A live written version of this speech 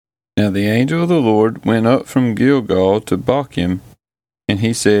Now the angel of the Lord went up from Gilgal to Bochim, and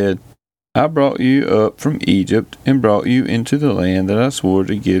he said, I brought you up from Egypt, and brought you into the land that I swore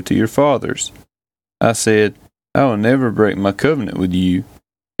to give to your fathers. I said, I will never break my covenant with you,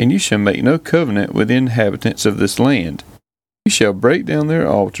 and you shall make no covenant with the inhabitants of this land. You shall break down their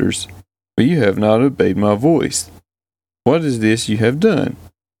altars, for you have not obeyed my voice. What is this you have done?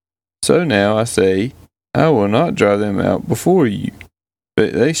 So now I say, I will not drive them out before you,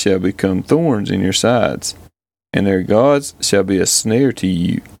 but they shall become thorns in your sides, and their gods shall be a snare to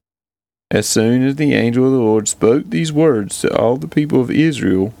you. As soon as the angel of the Lord spoke these words to all the people of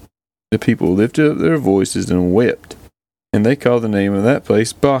Israel, the people lifted up their voices and wept, and they called the name of that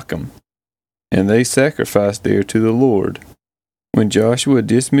place Bochim, and they sacrificed there to the Lord. When Joshua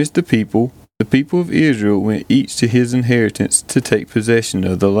dismissed the people of Israel went each to his inheritance to take possession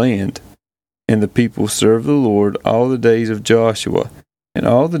of the land. And the people served the Lord all the days of Joshua, and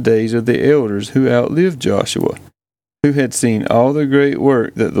all the days of the elders who outlived Joshua, who had seen all the great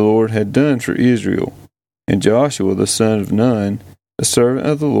work that the Lord had done for Israel. And Joshua the son of Nun, the servant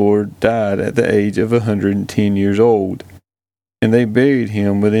of the Lord, died at the age of 110 years old. And they buried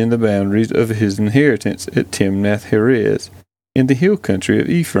him within the boundaries of his inheritance at Timnath-Heres, in the hill country of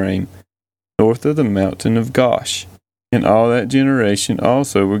Ephraim, north of the mountain of Gosh. And all that generation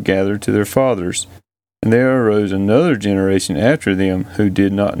also were gathered to their fathers. And there arose another generation after them who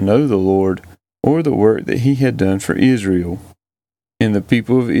did not know the Lord, or the work that he had done for Israel. And the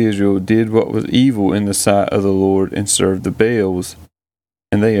people of Israel did what was evil in the sight of the Lord, and served the Baals.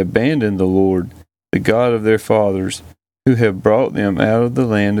 And they abandoned the Lord, the God of their fathers, who had brought them out of the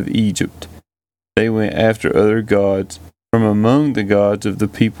land of Egypt. They went after other gods from among the gods of the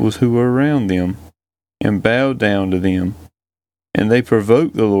peoples who were around them, and bowed down to them. And they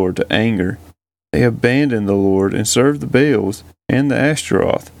provoked the Lord to anger. They abandoned the Lord, and served the Baals and the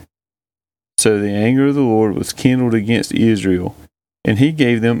Ashtaroth. So the anger of the Lord was kindled against Israel, and he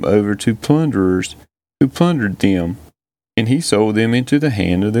gave them over to plunderers, who plundered them. And he sold them into the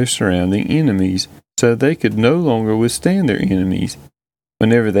hand of their surrounding enemies, so they could no longer withstand their enemies.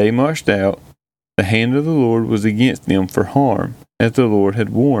 Whenever they marched out, the hand of the Lord was against them for harm, as the Lord had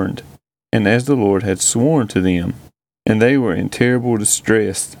warned, and as the Lord had sworn to them, and they were in terrible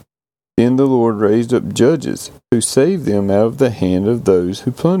distress. Then the Lord raised up judges, who saved them out of the hand of those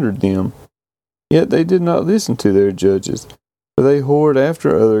who plundered them. Yet they did not listen to their judges, for they whored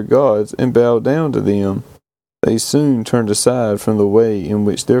after other gods and bowed down to them. They soon turned aside from the way in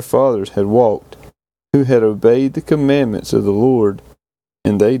which their fathers had walked, who had obeyed the commandments of the Lord,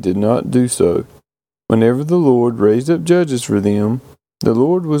 and they did not do so. Whenever the Lord raised up judges for them, the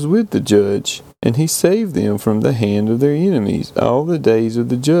Lord was with the judge, and he saved them from the hand of their enemies all the days of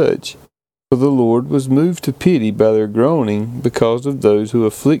the judge. For the Lord was moved to pity by their groaning because of those who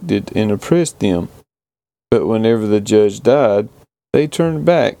afflicted and oppressed them. But whenever the judge died, they turned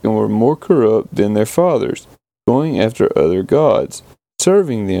back and were more corrupt than their fathers, going after other gods,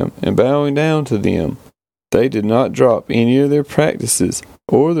 serving them and bowing down to them. They did not drop any of their practices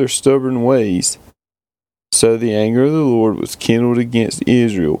or their stubborn ways. So the anger of the Lord was kindled against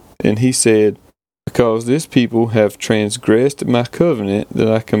Israel, and he said, Because this people have transgressed my covenant that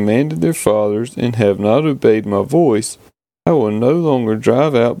I commanded their fathers, and have not obeyed my voice, I will no longer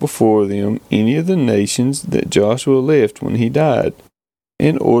drive out before them any of the nations that Joshua left when he died,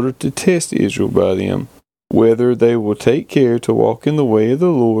 in order to test Israel by them, whether they will take care to walk in the way of the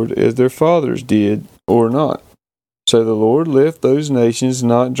Lord as their fathers did, or not. So the Lord left those nations,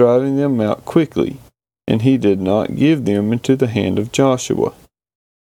 not driving them out quickly, and he did not give them into the hand of Joshua.